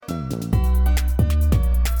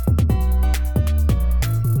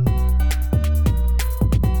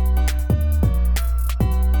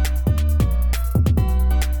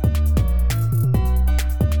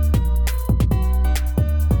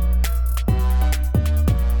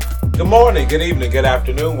Good morning, good evening, good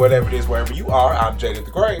afternoon, whatever it is, wherever you are. I'm Jada the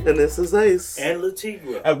Great. And this is Ace. And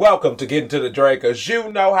Latigra. And welcome to Getting to the Drag, because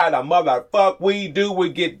you know how the motherfuck we do. We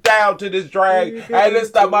get down to this drag. And it's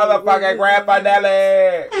the motherfucking grand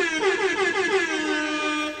finale.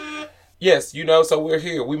 Yes, you know, so we're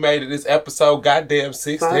here. We made it this episode, goddamn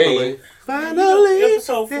 16. Finally.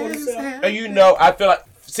 Episode 47. And you know, I feel like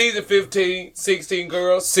season 15, 16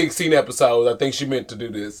 girls, 16 episodes. I think she meant to do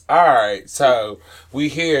this. All right, so we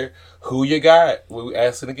here. Who you got? We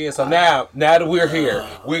asking again. So now that we're here,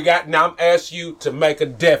 now I'm asking you to make a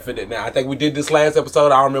definite now. I think we did this last episode.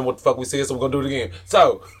 I don't remember what the fuck we said, so we're going to do it again.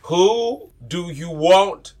 So, who do you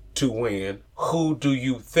want to win? Who do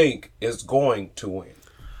you think is going to win?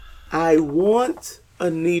 I want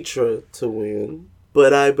Anitra to win,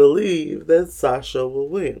 but I believe that Sasha will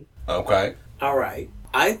win. Okay. All right.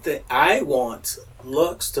 I want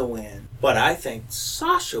Lux to win, but I think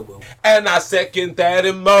Sasha will win. And I second that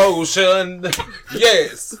emotion.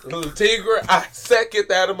 Yes. Tigger, I second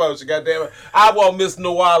that emotion. Goddamn it. I want Miss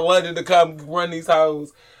Noir London to come run these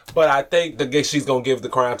hoes. But I think she's going to give the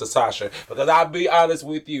crown to Sasha. Because I'll be honest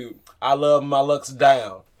with you, I love my Lux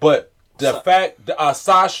down. But the fact that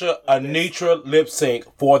Sasha Anitra lip sync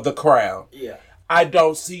for the crown. Yeah. I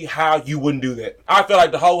don't see how you wouldn't do that. I feel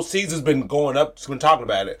like the whole season's been going up, been talking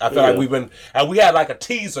about it. I feel like we had like a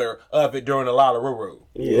teaser of it during a lot of Ruru.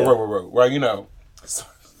 Yeah. Ruru, right? You know.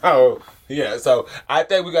 So, yeah, so I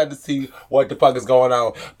think we got to see what the fuck is going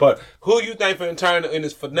on. But who you think for turn in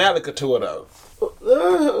this finale tour, though?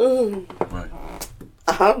 Right.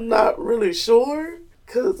 I'm not really sure,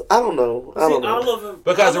 because I don't know. I don't know. All of them,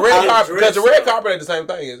 because the red carpet ain't the same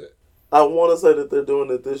thing, is it? I want to say that they're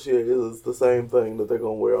doing it this year is the same thing that they're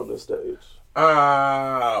going to wear on this stage.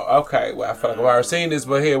 Okay. Well, I feel like I've already seen this,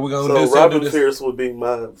 but here we're going to do this. So Robin Pierce would be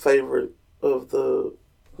my favorite of the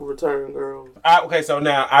return girls. Okay, so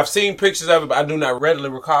now I've seen pictures of it, but I do not readily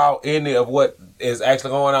recall any of what is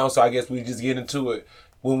actually going on, so I guess we just get into it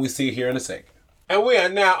when we see it here in a second. And we are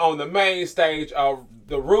now on the main stage of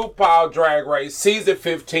the RuPaul Drag Race Season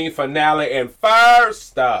 15 finale, and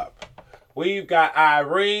first up, we've got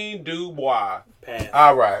Irene Dubois. Pass.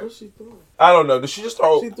 All right. What's she throwing? I don't know. Did she just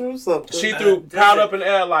throw? She threw something. She threw powder up in the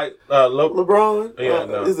air like LeBron? Yeah,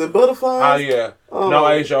 no. Is it butterflies? Oh, yeah. Oh. No,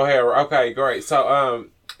 Asia O'Hara. Okay, great. So,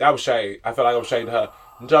 that was shade. I feel like I was shading her.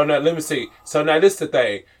 So, now, let me see. So, now, this is the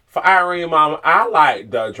thing. For Irene, mama, I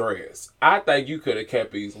like the dress. I think you could have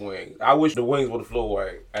kept these wings. I wish the wings would have flew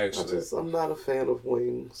away, actually. I'm not a fan of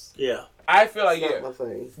wings. Yeah. I feel like, it's not my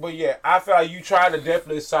thing. But yeah, I feel like you try to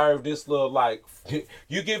definitely serve this little, like,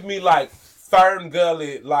 you give me, like, Fern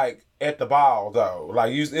Gully, like, at the ball, though.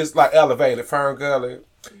 Like, it's, like, elevated Fern Gully.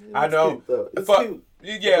 I know. Cute, though. It's cute.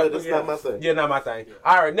 Yeah. But it's not my thing. Yeah, not my thing. Yeah.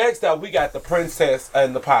 All right, next up, we got the Princess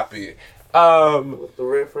and the Poppy. With the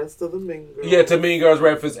reference to the Mean Girls. Yeah, to Mean Girls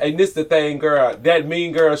reference. And this the thing, girl. That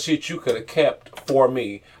Mean Girl shit you could have kept for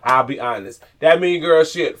me. I'll be honest. That Mean Girl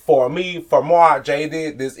shit for me, for Mark J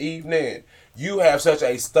did this evening. You have such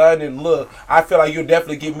a stunning look. I feel like you'll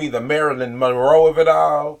definitely give me the Marilyn Monroe of it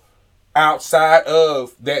all. Outside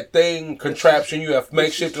of that thing, contraption you have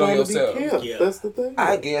makeshifted on yourself. Yeah. That's the thing.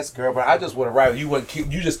 I guess, girl, but I just would have rather you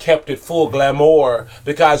just kept it full glamour,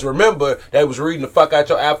 because remember they was reading the fuck out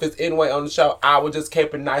your outfits anyway on the show. I would just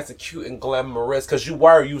keep it nice and cute and glamorous, because you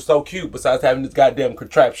were so cute. Besides having this goddamn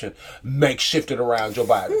contraption makeshifted around your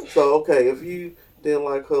body. So okay, if you didn't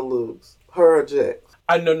like her looks, her or Jax.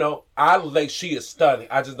 No. I think she is stunning.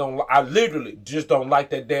 I literally just don't like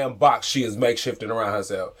that damn box she is makeshifting around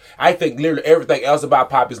herself. I think literally everything else about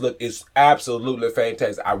Poppy's look is absolutely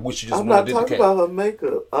fantastic. I wish she just wanted to do the I'm not talking about her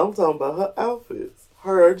makeup. I'm talking about her outfits.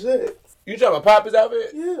 Her or Jax. You talking about Poppy's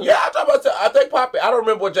outfit? Yeah. Yeah, I think Poppy. I don't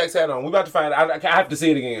remember what Jax had on. We about to find out. I have to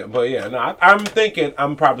see it again. But yeah, no, I'm thinking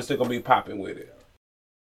I'm probably still going to be popping with it.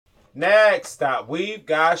 Next up, we've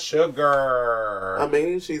got Sugar. I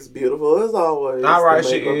mean, she's beautiful as always. All right,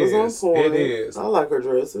 she is. On point. It is. I like her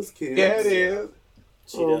dress. It's cute. Yeah, it is.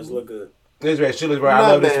 She does look good. This dress, she looks great.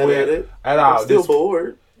 I love this wig at all. I'm still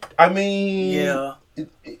bored. I mean, yeah. It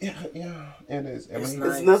is. I mean,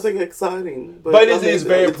 it's nothing exciting, but it is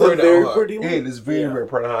very pretty. It is very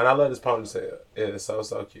pretty, and I love this ponytail. It is so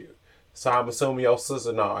cute. So I'm assuming your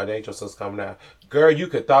sister, no, it ain't your sister coming out. Girl, you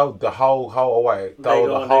could throw the whole away. Throw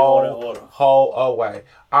the whole away.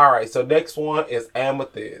 All right, so next one is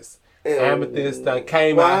Amethyst. Amethyst that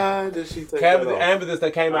came out. Why did she take that off? Amethyst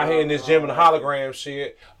that came out here in this gym and hologram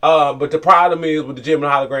shit. But the problem is with the gym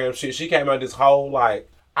and hologram shit, she came out this whole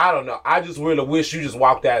like I don't know. I just really wish you just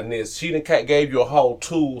walked out in this. She done gave you a whole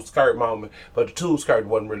tulle skirt moment, but the tulle skirt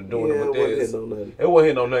wasn't really doing it with this. It wasn't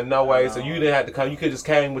hitting on nothing, no way. So you didn't have to come. You could just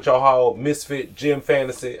came with your whole misfit gym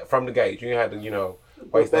fantasy from the gate. You didn't have to,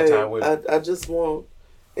 waste that time with it. I just want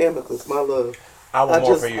Amethyst, my love. I want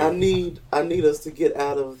more for you. I need us to get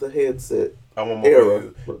out of the headset. I want more for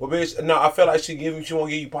you. Well, bitch, no, I feel like she won't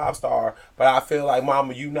give you pop star, but I feel like,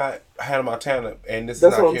 Mama, you not Hannah Montana, and this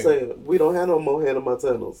That's is not what I'm saying. We don't have no more Hannah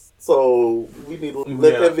Montanas, so we need to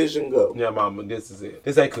let that vision go. Yeah, Mama, this is it.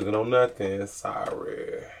 This ain't cooking on nothing.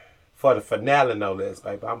 Sorry. For the finale, no less,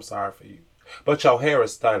 baby. I'm sorry for you. But your hair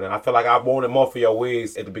is stunning. I feel like I wanted more for your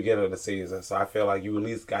wigs at the beginning of the season, so I feel like you at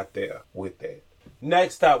least got there with that.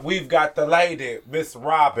 Next up, we've got the lady, Miss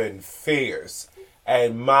Robin Fierce.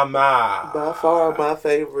 And Mama. By far my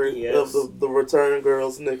favorite of the return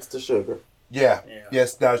girls next to Sugar. Yeah.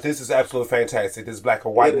 Yes, no, this is absolutely fantastic. This black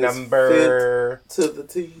and white number. Fit to the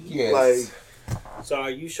T. Yes. So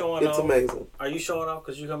are you showing off? It's amazing. Are you showing off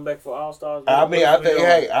because you come back for All Stars? I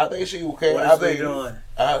think she will care. What is she doing?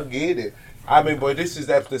 I get it. I mean, but this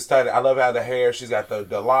is absolutely stunning. I love how the hair, she's got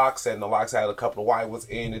the locks, and the locks had a couple of white ones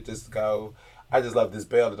in it just to go. I just love this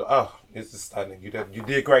belt. Oh, it's just stunning. You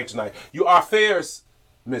did great tonight. You are fierce,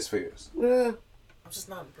 Miss Fierce. Yeah. I'm just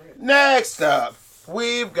not pretty. Next up,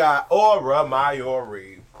 we've got Aura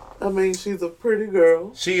Mayori. I mean, she's a pretty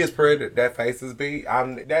girl. She is pretty. That face is beat.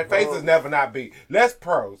 That face is never not beat. Let's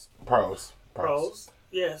pros.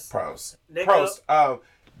 Yes. Pros. Neck pros. Up.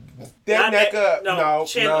 That neck up. No.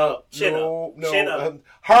 Chin up. Chin up.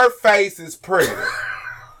 Her face is pretty.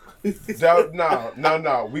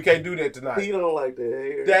 No. We can't do that tonight. He don't like that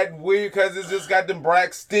hair. That weird because it's just got them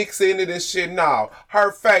black sticks in it and shit. No.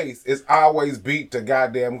 Her face is always beat to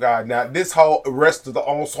goddamn God. Now, this whole rest of the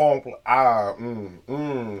ensemble,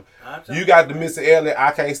 you got the Missy Elliott,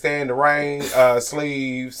 I Can't Stand the Rain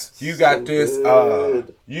sleeves. You got this,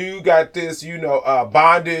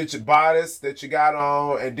 bondage bodice that you got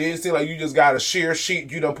on. And then it seems like you just got a sheer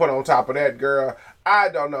sheet you done put on top of that, girl. I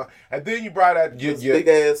don't know. And then you brought out your big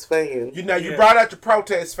ass fan. You brought out your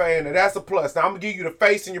protest fan, and that's a plus. Now I'm gonna give you the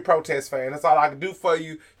face in your protest fan. That's all I can do for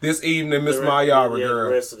you this evening, Miss Mayara, girl.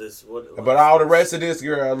 The rest of this, but all the rest of this,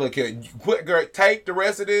 girl, look here. Take the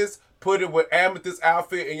rest of this, put it with Amethyst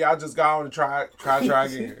outfit, and y'all just go on and try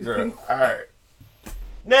again, girl. All right.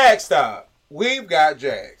 Next up, we've got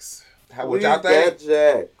Jax. What y'all think?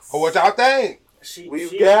 Jax. What y'all think?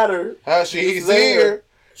 We've got her. She's here.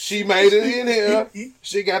 She made it in here.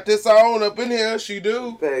 She got this on up in here. She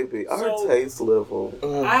do. Baby, our taste level.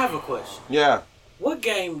 I have a question. Yeah. What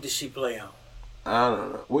game does she play on? I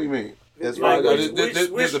don't know. What do you mean? That's like, right. This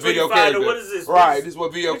is a video character. What is this? Right. This is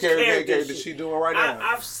what video character is she doing right now.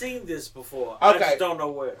 I've seen this before. Okay. I just don't know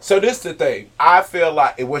where. So this is the thing. I feel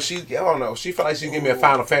like I don't know. She feel like she's giving me a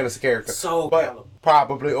Final Fantasy character.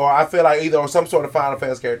 Probably. Or I feel like either some sort of Final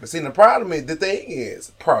Fantasy character. See, the problem is, the thing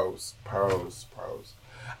is, pros.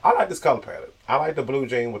 I like this color palette. I like the blue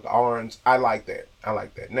jean with the orange. I like that.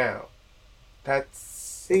 Now,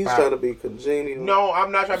 he's trying to be congenial. No,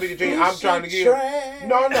 I'm not trying to be congenial. I'm trying to get...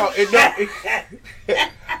 No.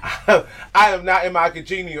 I am not in my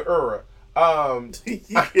congenial era. It's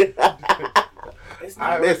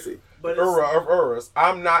not messy. Era of eras.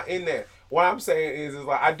 I'm not in that. What I'm saying is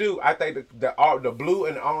like, I think the blue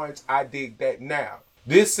and the orange, I dig that now.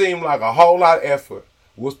 This seemed like a whole lot of effort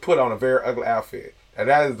was put on a very ugly outfit. And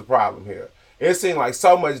that is the problem here. It seemed like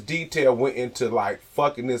so much detail went into like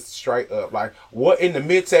fucking this straight up. Like, what in the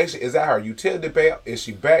midsection? Is that her utility belt? Is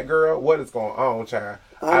she Batgirl? What is going on, child?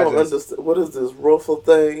 I don't understand. What is this ruffle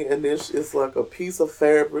thing? And then it's like a piece of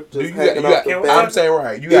fabric just hanging off the back. I'm saying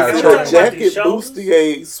right. You got a jacket,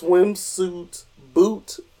 bustier, swimsuit,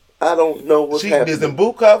 boot. I don't know what's happening. Is it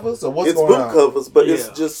boot covers or what's going on? It's boot covers, but it's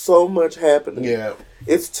just so much happening. Yeah.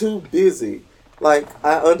 It's too busy. Like,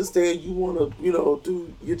 I understand you want to,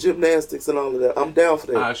 do your gymnastics and all of that. I'm down for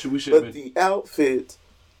that. But the outfit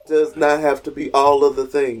does not have to be all of the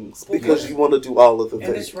things because you want to do all of the things.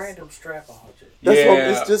 And it's random strap on.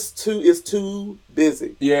 It's just too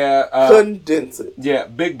busy. Yeah. Condense it. Yeah,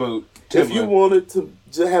 big boot. If you wanted to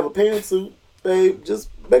have a pantsuit, babe, just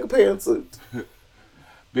make a pantsuit.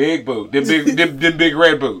 Big boot. Them big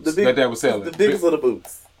red boots that they were selling. The biggest of the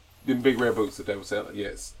boots. Them big red boots that they were selling,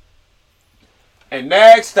 yes. And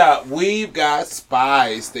next up, we've got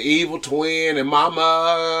Spice, the evil twin, and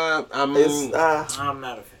Mama. I'm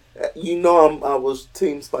not a fan. I was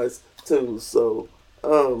Team Spice too, so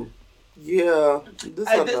yeah.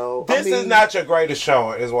 This is not your greatest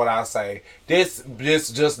showing, is what I say. This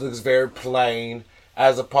just looks very plain,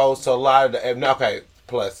 as opposed to a lot of the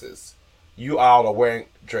pluses. You all are wearing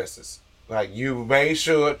dresses. Like, you made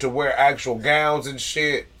sure to wear actual gowns and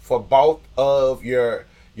shit for both of your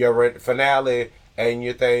finale and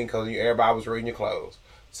your thing, because everybody was reading your clothes.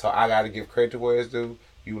 So I got to give credit to where it's due.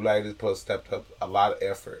 You ladies stepped up a lot of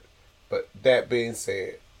effort. But that being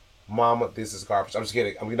said, Mama, this is garbage. I'm just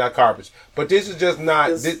kidding. I mean, not garbage. But this is just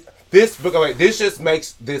not... This just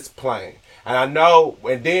makes this plain. And I know,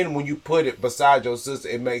 and then when you put it beside your sister,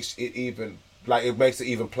 it makes it even... Like, it makes it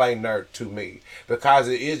even plainer to me, because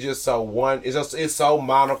it is just so it's so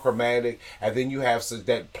monochromatic, and then you have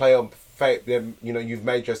that pale fake that you've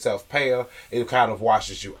made yourself pale. It kind of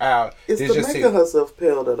washes you out. It's the making herself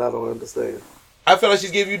pale that I don't understand. I feel like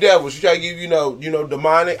she's giving you devils. She try to give you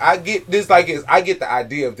demonic. I get this I get the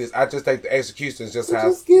idea of this. I just think the execution is just how.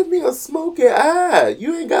 Just give me a smoky eye.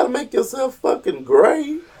 You ain't gotta make yourself fucking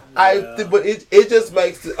gray. But it just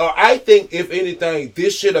makes it. I think if anything,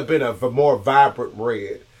 this should have been a more vibrant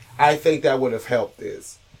red. I think that would have helped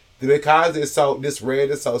this, because this red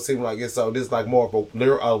is so seem like it's this like more of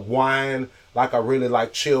a wine, like a really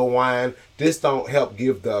like chill wine. This don't help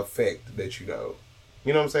give the effect that you know.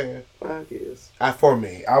 You know what I'm saying? I guess. For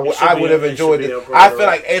me, I would have enjoyed it. I feel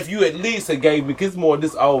like if you at least had gave me, because more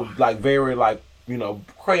this old like very like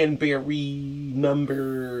cranberry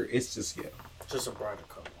number. It's just just a brighter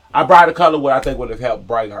color. A brighter color I think would have helped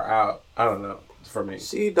brighten her out. I don't know. For me,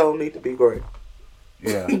 she don't need to be gray.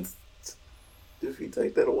 Yeah. If you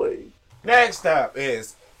take that away. Next up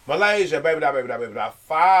is Malaysia, baby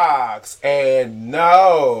Fox, and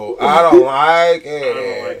no, I don't like it. I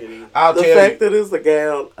don't like it either. The fact that it's a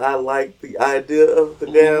gown, I like the idea of the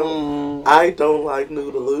gown. I don't like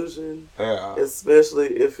nude illusion, especially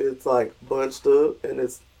if it's like bunched up and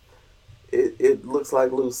it looks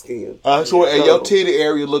like loose skin. And your titty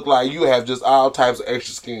area look like you have just all types of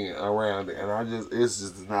extra skin around it, and it's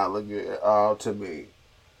just does not look good at all to me.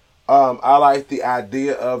 I like the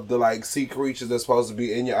idea of the like sea creatures that's supposed to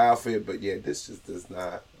be in your outfit, but this just does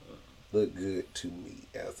not look good to me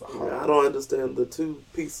as a whole. I don't understand the 2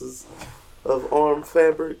 pieces of arm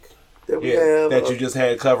fabric that we have. That you just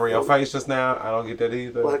had covering your face just now. I don't get that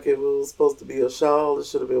either. Like if it was supposed to be a shawl, it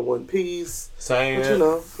should have been one piece. Same.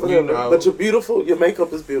 But whatever. But you're beautiful. Your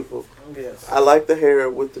makeup is beautiful. Yes. I like the hair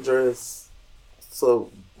with the dress.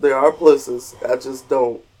 So there are pluses. I just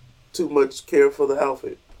don't too much care for the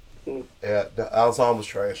outfit. Yeah, the ensemble's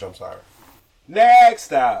trash. I'm sorry.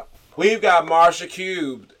 Next up, we've got Marsha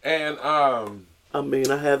Cubed, and I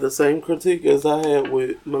mean, I have the same critique as I had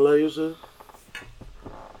with Malaysia.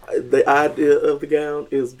 The idea of the gown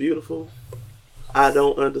is beautiful. I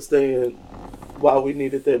don't understand why we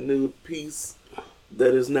needed that nude piece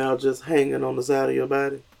that is now just hanging on the side of your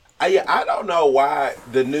body. I don't know why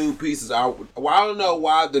the nude pieces are. Well, I don't know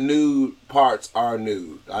why the nude parts are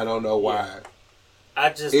nude. I don't know why.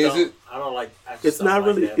 Yeah. I don't like. It's not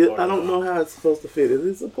really. I don't know how it's supposed to fit. Is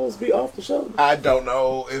it supposed to be off the shoulder? I don't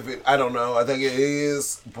know if it. I don't know. I think it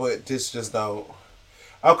is, but this just don't.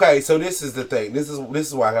 Okay, so this is the thing. This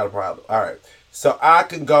is why I got a problem. All right, so I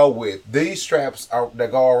can go with these straps that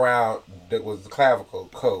go around. That was the clavicle,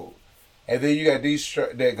 cool, and then you got these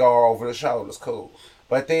straps that go over the shoulders, cool.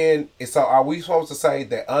 But then, so are we supposed to say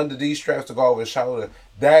that under these straps to go over the shoulder,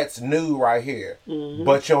 that's new right here,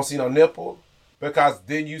 but you don't see no nipple? Because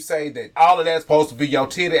then you say that all of that's supposed to be your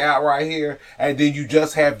titty out right here, and then you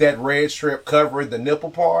just have that red strip covering the nipple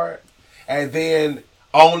part, and then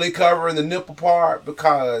only covering the nipple part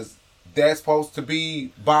because that's supposed to be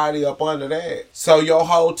body up under that. So your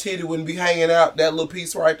whole titty wouldn't be hanging out that little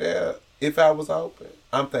piece right there if I was open.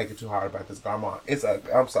 I'm thinking too hard about this, Garmon. It's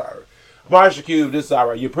ugly. I'm sorry. Marsha Cube, this is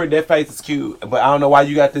alright. You're pretty. That face is cute, but I don't know why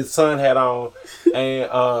you got this sun hat on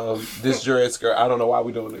and this dress, girl. I don't know why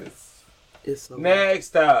we doing this.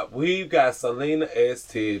 Next up, we've got Selena S.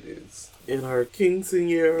 Titties. In her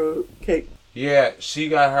quinceañera cake. Yeah, she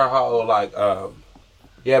got her whole like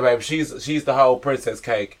baby, she's the whole princess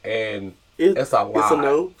cake, and it's a lot. It's a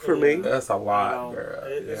no for me. That's a lot, girl.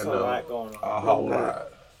 It's a lot going on. A whole lot.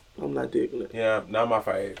 I'm not digging it. Yeah, not my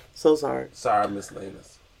fave. So sorry. Sorry, Miss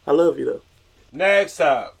Lena's. I love you though. Next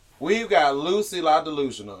up, we've got Lucy La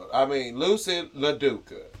Delusional. Lucy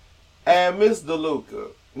LaDuca. And Miss DeLuca.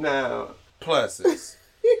 Now, pluses.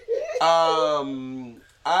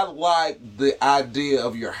 I like the idea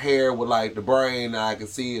of your hair with like the brain, I can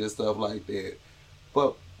see it and stuff like that.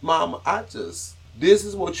 But Mama, this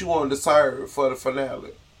is what you wanted to serve for the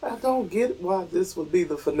finale. I don't get why this would be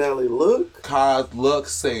the finale look. Cause Luck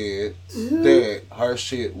said that her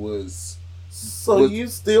shit was... So you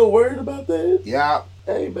still worried about that? Yeah.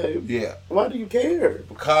 Hey, babe. Yeah. Why do you care?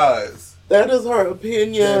 Because That is her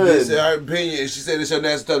opinion. That is her opinion. She said it's your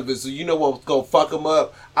national television. So you know what's gonna fuck them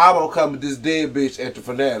up? I'm gonna come with this dead bitch at the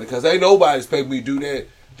finale because ain't nobody expect me to do that.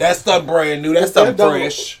 That's stuff brand new. That's stuff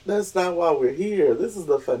fresh. That's not why we're here. This is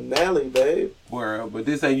the finale, babe. Well, but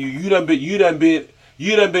this ain't you. You done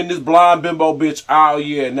been this blonde bimbo bitch all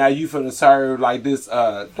year. Now you finna serve like this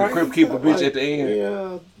the Crypt Keeper bitch like, at the end.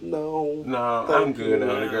 Yeah, no. No, I'm good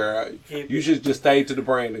on it, girl. You should just stay to the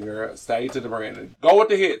branding, girl. Stay to the branding. Go with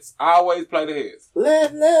the hits. Always play the hits.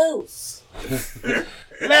 Let loose.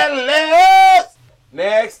 Let loose.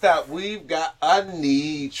 Next up, we've got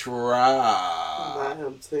Anitra. I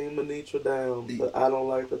am Team Anitra down, but I don't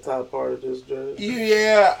like the top part of this dress.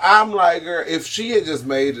 Yeah, I'm like, girl, if she had just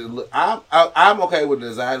made it look, I'm okay with the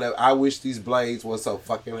design of. I wish these blades were so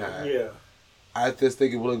fucking high. Yeah. I just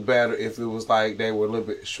think it would look better if it was like they were a little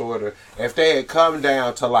bit shorter. If they had come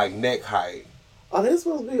down to like neck height. Are they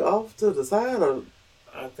supposed to be off to the side or?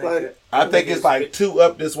 I think it's like 2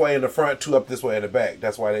 up this way in the front, 2 up this way in the back.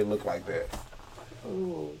 That's why they look like that.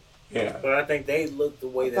 Oh. Yeah. But I think they look the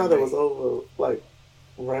way I thought it was over, like,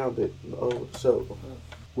 rounded over the shoulder.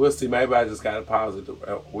 We'll see. Maybe I just got a positive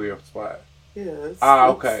weird spot. Yeah.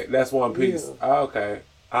 Okay. That's one piece. Yeah. Okay.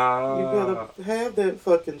 You gotta have that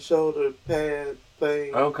fucking shoulder pad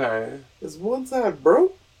thing. Okay. Is one side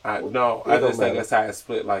broke? I just think that's how it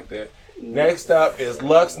split like that. Next up is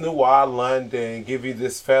Luxe Noir London. Give you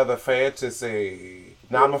this feather fantasy.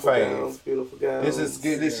 Not my fave. Beautiful gowns. This is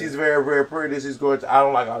good. She's very, very pretty. She's gorgeous. I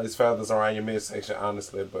don't like all these feathers around your midsection,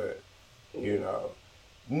 honestly, but you know.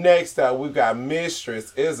 Next up, we've got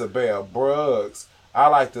Mistress Isabel Bruggs. I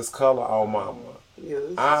like this color on Mama. Yeah,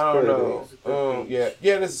 this I is don't know. Yeah,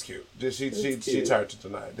 this is cute. Cute. She turned it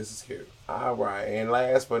tonight. This is cute. All right, and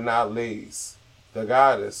last but not least, the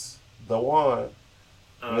goddess, the one,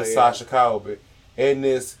 Miss Sasha Colby, in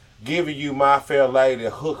this giving you my fair lady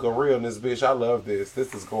hook of realness, bitch. I love this.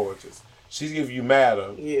 This is gorgeous. She's giving you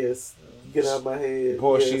madam. Yes, get out of my head.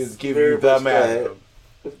 Boy, yes, she is giving you the madam.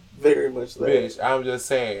 Very much that. Bitch, I'm just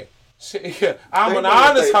saying. I'm an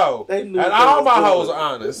honest hoe. And all my hoes are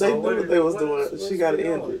honest. They knew what they was doing. She got it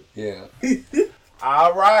ended. Yeah.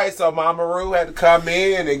 All right, so Mama Ru had to come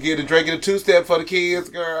in and get a drink and a 2-step for the kids,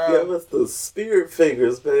 girl. Yeah, that's the spirit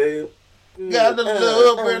fingers, babe. Got the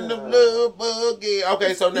love and the love boogie.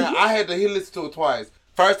 Okay, so now I had to listen to it twice.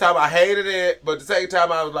 First time I hated it, but the second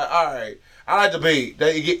time I was like, all right, I like the beat.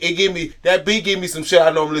 That beat give me some shit I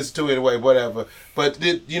normally listen to anyway, whatever. But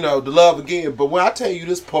the love again. But when I tell you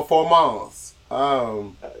this performance,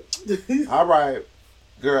 all right,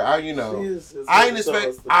 girl,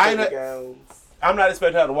 I'm not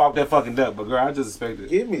expecting her to walk that fucking duck, but girl, I just expected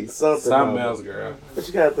give me something else, girl. But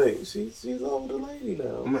you gotta think, she's an older lady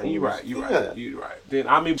now. Man, you right.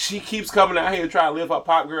 Then she keeps coming out here trying to live her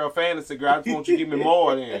pop girl fantasy, girl. I just want you to give me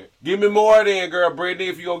more then. Give me more then, girl, Brittany,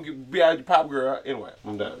 if you gonna be out your pop girl. Anyway,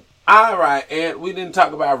 I'm done. All right, and we didn't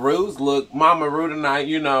talk about Ru's look. Mama Ru tonight,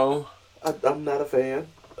 I'm not a fan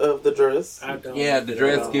of the dress. Yeah, the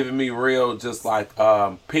dress giving me real, just like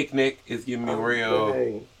picnic is giving me real.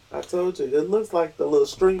 Hey, I told you, it looks like the little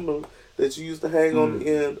streamer that you used to hang on the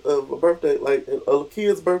end of a birthday, like a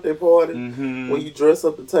kid's birthday party. Mm-hmm. When you dress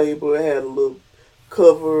up the table, it had a little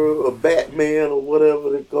cover, a Batman or whatever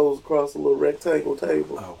that goes across a little rectangle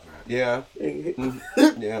table. Oh, yeah.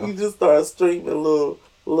 Yeah. You just start streaming little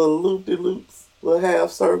loop-de-loops, little half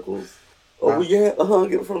circles. Or we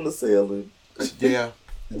hung it from the ceiling. Yeah.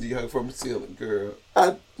 You hung from the ceiling, girl.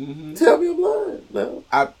 Tell me I'm lying. No.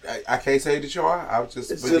 I can't say that you are. It's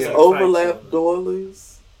just overlap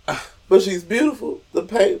doilies. But she's beautiful. The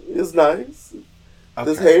paint is nice. Okay.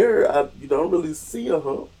 This hair, you don't really see a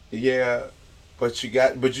hump. Yeah. But you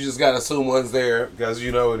just gotta assume one's there because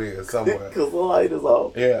you know it is somewhere. Because the light is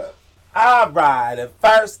off. Yeah. All right. The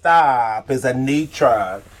first stop is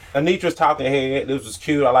Anitra. Anitra's talking head. This was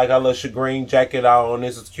cute. I like her little shagreen jacket on.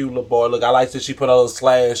 This is cute little boy look. I like that she put a little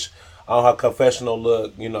slash on her confessional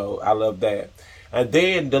look. I love that. And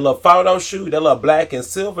then the little photo shoot, that little black and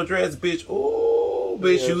silver dress, bitch. Ooh,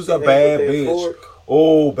 bitch, you's a bad bitch.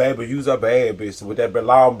 Oh, baby, you's a bad bitch. With that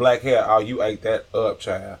long black hair, you ate that up,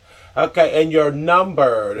 child. Okay, and your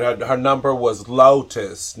number, her number was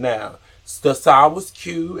Lotus. Now, the song was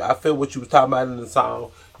cute. I feel what you was talking about in the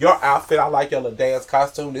song. Your outfit, I like your little dance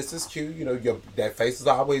costume. This is cute. That face is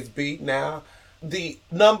always beat now. The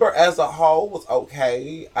number as a whole was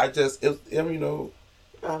okay.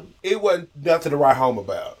 It wasn't nothing to write home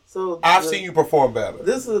about. So I've seen you perform better.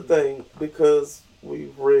 This is the thing, because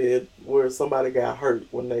we've read where somebody got hurt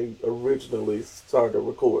when they originally started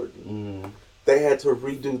recording. They had to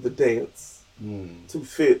redo the dance to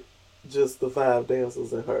fit just the 5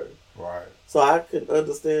 dancers and her. Right. So I can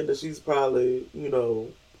understand that she's probably,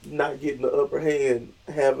 not getting the upper hand,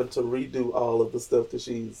 having to redo all of the stuff that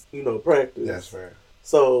she's, practiced. That's fair.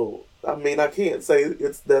 So, I mean, I can't say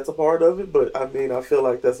that's a part of it, but I mean, I feel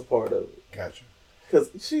like that's a part of it. Gotcha. Because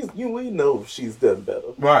we know she's done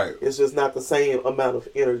better. Right. It's just not the same amount of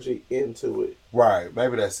energy into it. Right.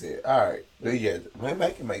 Maybe that's it. All right. Yeah,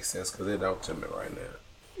 make it make sense because it don't to me right now.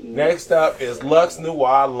 Next up is Luxe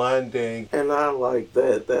Noir London. And I like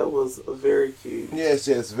that. That was very cute. Yes,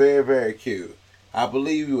 very, very cute. I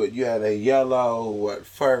believe you had a yellow,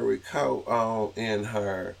 furry coat on in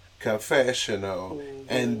her confessional. Mm-hmm.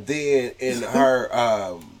 And then in her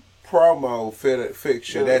promo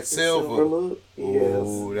fixture, that silver look. Yes.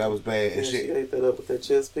 Ooh, that was bad. And she ate that up with that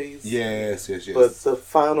chest piece. Yes. But the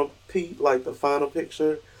final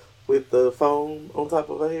picture with the phone on top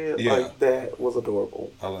of her head, that was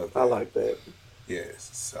adorable. I love that. I like that. Yes,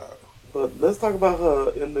 so. But let's talk about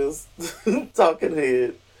her in this talking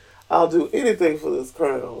head. I'll do anything for this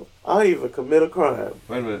crown. I'll even commit a crime.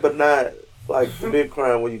 Wait a minute. But not like the big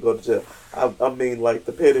crime when you go to jail. I mean like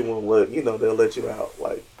the petty one where, they'll let you out.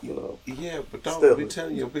 Like, Yeah, but don't be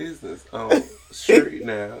telling your business on street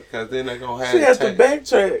now. Because then they're going to have she has to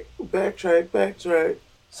backtrack.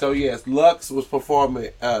 So yes, Luxe was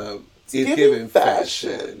performing It's Giving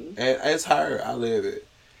Fashion. And it's her. I live it.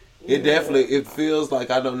 It definitely, it feels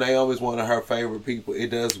like, I know Naomi's one of her favorite people.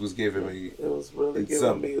 It was giving me. It was really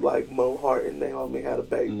giving me like Mo Hart and Naomi had a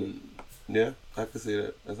baby. Yeah, I can see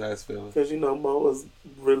that. That's how it's feeling. Because, Mo is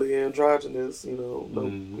really androgynous,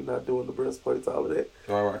 we're not doing the breastplates, all of that.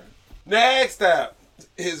 All right. Next up,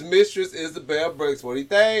 his mistress Isabel Brooks. What do you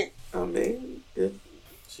think? I mean,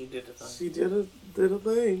 she did the thing. She did a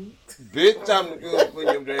thing. Bitch, I'm good for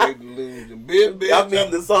your day delusion. Bitch, I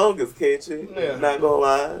mean, the song is catchy. Yeah. Not gonna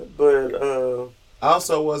lie, but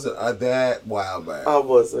also wasn't that wild back. I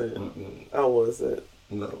wasn't. I wasn't.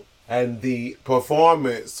 No. And the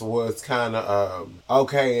performance was kind of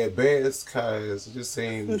okay at best, because it just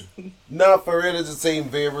seemed not for real. It just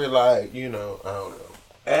seemed very like I don't know.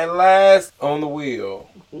 And last on the wheel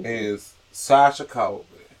is Sasha Colby,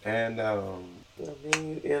 and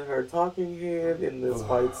in her talking head, in this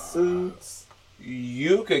white suits.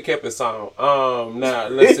 You could keep it on. Now,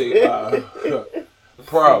 let's see.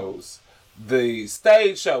 Pros. The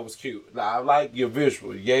stage show was cute. I like your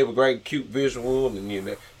visual. You gave a great, cute visual,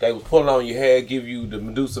 and they was pulling on your hair, give you the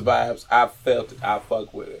Medusa vibes. I felt it. I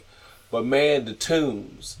fuck with it. But man, the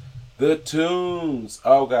tunes.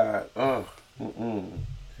 Oh God.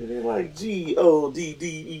 They like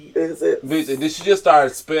GODDESS. Bitch, and then she just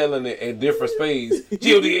started spelling it at different speeds.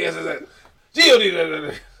 GODDESS.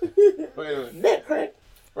 GODDESS. Wait a minute. Neck crack.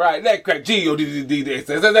 Right, neck crack.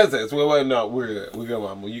 GODDESS. Well, no, we're good,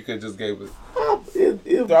 Mama. You could just give us.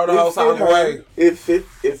 Throw the whole song away. It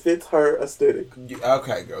fits her aesthetic.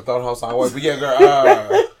 Okay, girl. Throw the whole song away. But yeah, girl.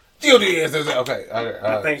 GODDESS. Okay.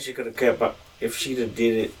 I think she could have kept up. If she'd have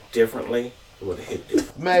did it differently, it would have hit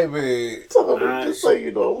different. Maybe. Just say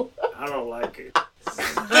you don't. I don't like it.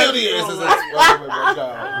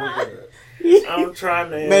 I'm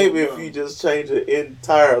trying to. Maybe if you just change it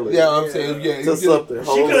entirely. Yeah, I'm saying to something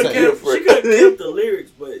wholly different. She could have kept the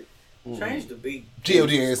lyrics, but change the beat.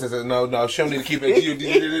 GODS says no. She don't need to keep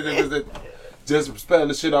it. Just spelling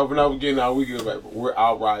the shit over and over again. No, we good, baby. We're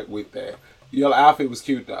all right with that. Your outfit was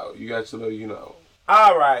cute though. You got your little,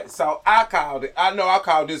 All right, so I called it. I know I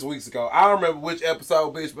called this weeks ago. I don't remember which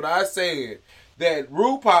episode, bitch, but I said that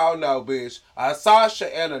RuPaul, no, bitch,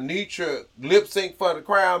 Sasha and Anitra lip sync for the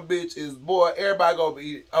crown, bitch, is, boy, everybody gonna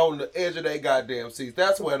be on the edge of their goddamn seats.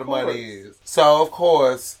 That's where the money is. So, of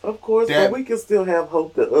course, but we can still have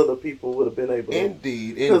hope that other people would have been able to.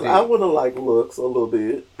 Indeed. Because I would have liked looks a little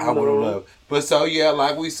bit. I would have loved. But so, yeah,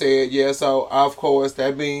 like we said, so, of course,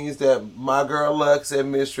 that means that my girl Lux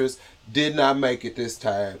and Mistress did not make it this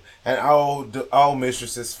time. And old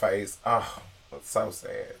Mistress's face, it's so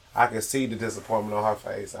sad. I can see the disappointment on her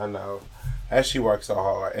face. I know. And she worked so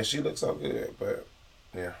hard. And she looks so good. But,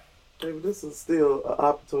 yeah. Maybe this is still an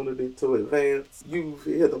opportunity to advance. You've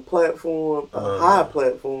hit a platform, a high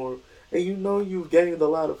platform, and you've gained a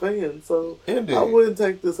lot of fans. So Indeed. I wouldn't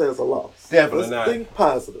take this as a loss. Definitely not. Think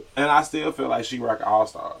positive. And I still feel like she rocked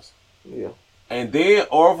All-Stars. Yeah. And then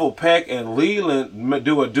Orville Peck and Leland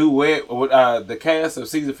do a duet with the cast of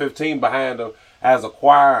season 15 behind them as a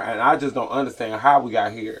choir, and I just don't understand how we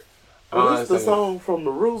got here. Well, it's the song from the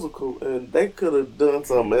Rusical, and they could have done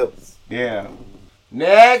something else. Yeah.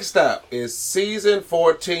 Next up is season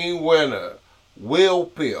 14 winner, Will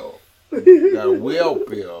Pill. Got a wheel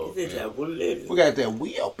bill. We got that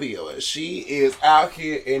wheel bill. And she is out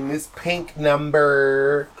here in this pink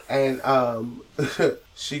number. And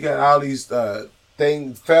she got all these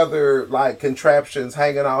feather like contraptions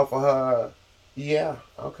hanging off of her. Yeah,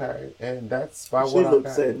 okay. And that's why she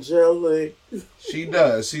looks angelic. She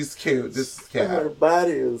does. She's cute. This is cute. Her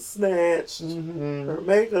body is snatched. Mm-hmm. Her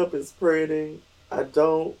makeup is pretty. I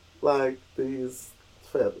don't like these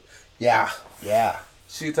feathers. Yeah.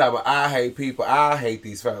 She talking about, I hate people. I hate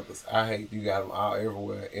these feathers. I hate you got them all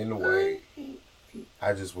everywhere in the way.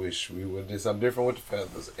 I just wish we would do something different with the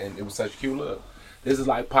feathers. And it was such a cute look. This is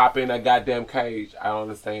like popping a goddamn cage. I don't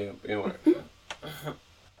understand. Anyway.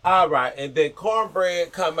 All right. And then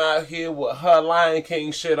Cornbread come out here with her Lion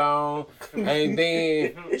King shit on. And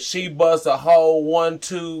then she busts a whole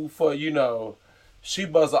 1-2 for, she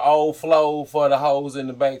busts an old flow for the hoes in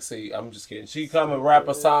the backseat. I'm just kidding. She come and rap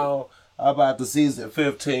a song about the season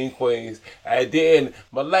 15 queens. And then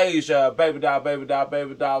Malaysia, Baby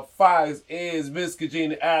Doll Fox is Miss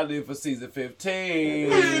Congenial Alley for season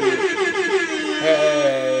 15.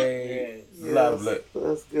 Hey. Yes, lovely.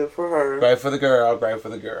 That's good for her. Great for the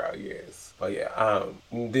girl, yes. But yeah,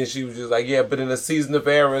 then she was just like, yeah, but in the season of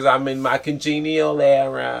errors, I'm in my congenial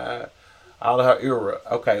era. All of her era.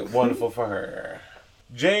 Okay, wonderful for her.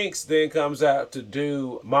 Jinx then comes out to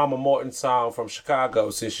do Mama Morton's song from Chicago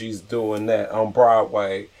since she's doing that on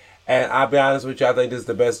Broadway. And I'll be honest with you, I think this is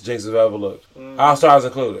the best Jinx has ever looked. All stars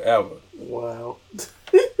included, ever. Wow.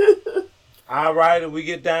 All right, and we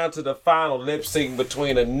get down to the final lip sync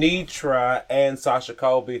between Anitra and Sasha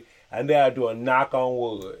Colby, and they'll do a knock on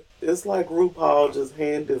wood. It's like RuPaul just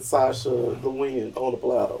handed Sasha the win on the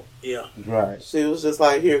platter. Yeah. Right. She was just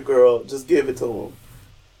like, here, girl, just give it to him.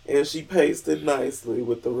 And she paced it nicely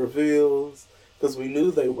with the reveals, because we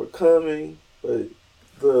knew they were coming, but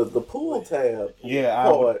the pool tab I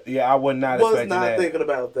was not thinking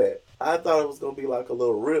about that. I thought it was going to be like a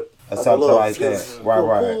little rip. Or something like that.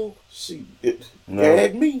 Right. Pool. She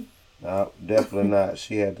gagged me. No, definitely not.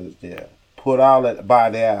 She had to, put all that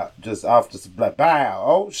body out just off the, like, bow.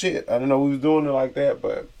 Oh, shit. I didn't know we was doing it like that,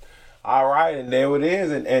 but... All right, and there it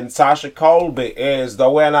is. And Sasha Colby is the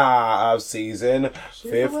winner of season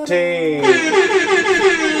 15.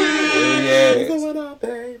 Yes. She's the winner,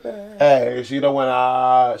 baby. Hey, she the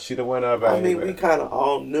winner, baby. I mean, we kind of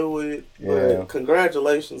all knew it, but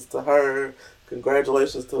congratulations to her.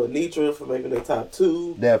 Congratulations to Anitra for making the top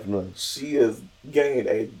 2. Definitely. She has gained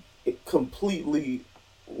a completely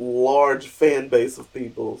large fan base of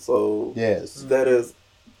people, so yes, that is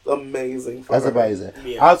amazing for That's her. amazing.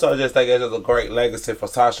 Yeah. I also just think it's a great legacy for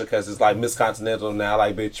Sasha because it's like Miss Continental now,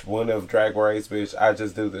 like, bitch, winner of Drag Race, bitch, I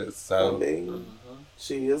just do this. So I mean,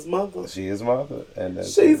 she is mother. She is mother. And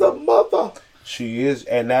she's a mother. She is,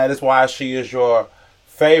 and that is why she is your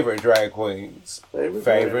favorite drag queens.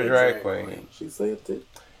 Favorite drag queen. She said it.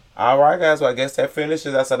 All right, guys. Well, I guess that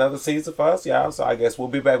finishes. That's another season for us, y'all. So I guess we'll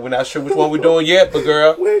be back. We're not sure which one we're doing yet, but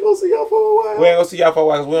girl, we ain't gonna see y'all for a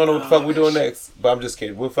while. We don't know what the fuck we're doing next. But I'm just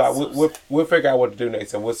kidding. We'll figure out what to do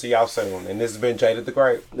next, and we'll see y'all soon. And this has been Jada the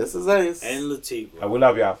Great. This is Ace and Latifah. And we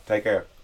love y'all. Take care.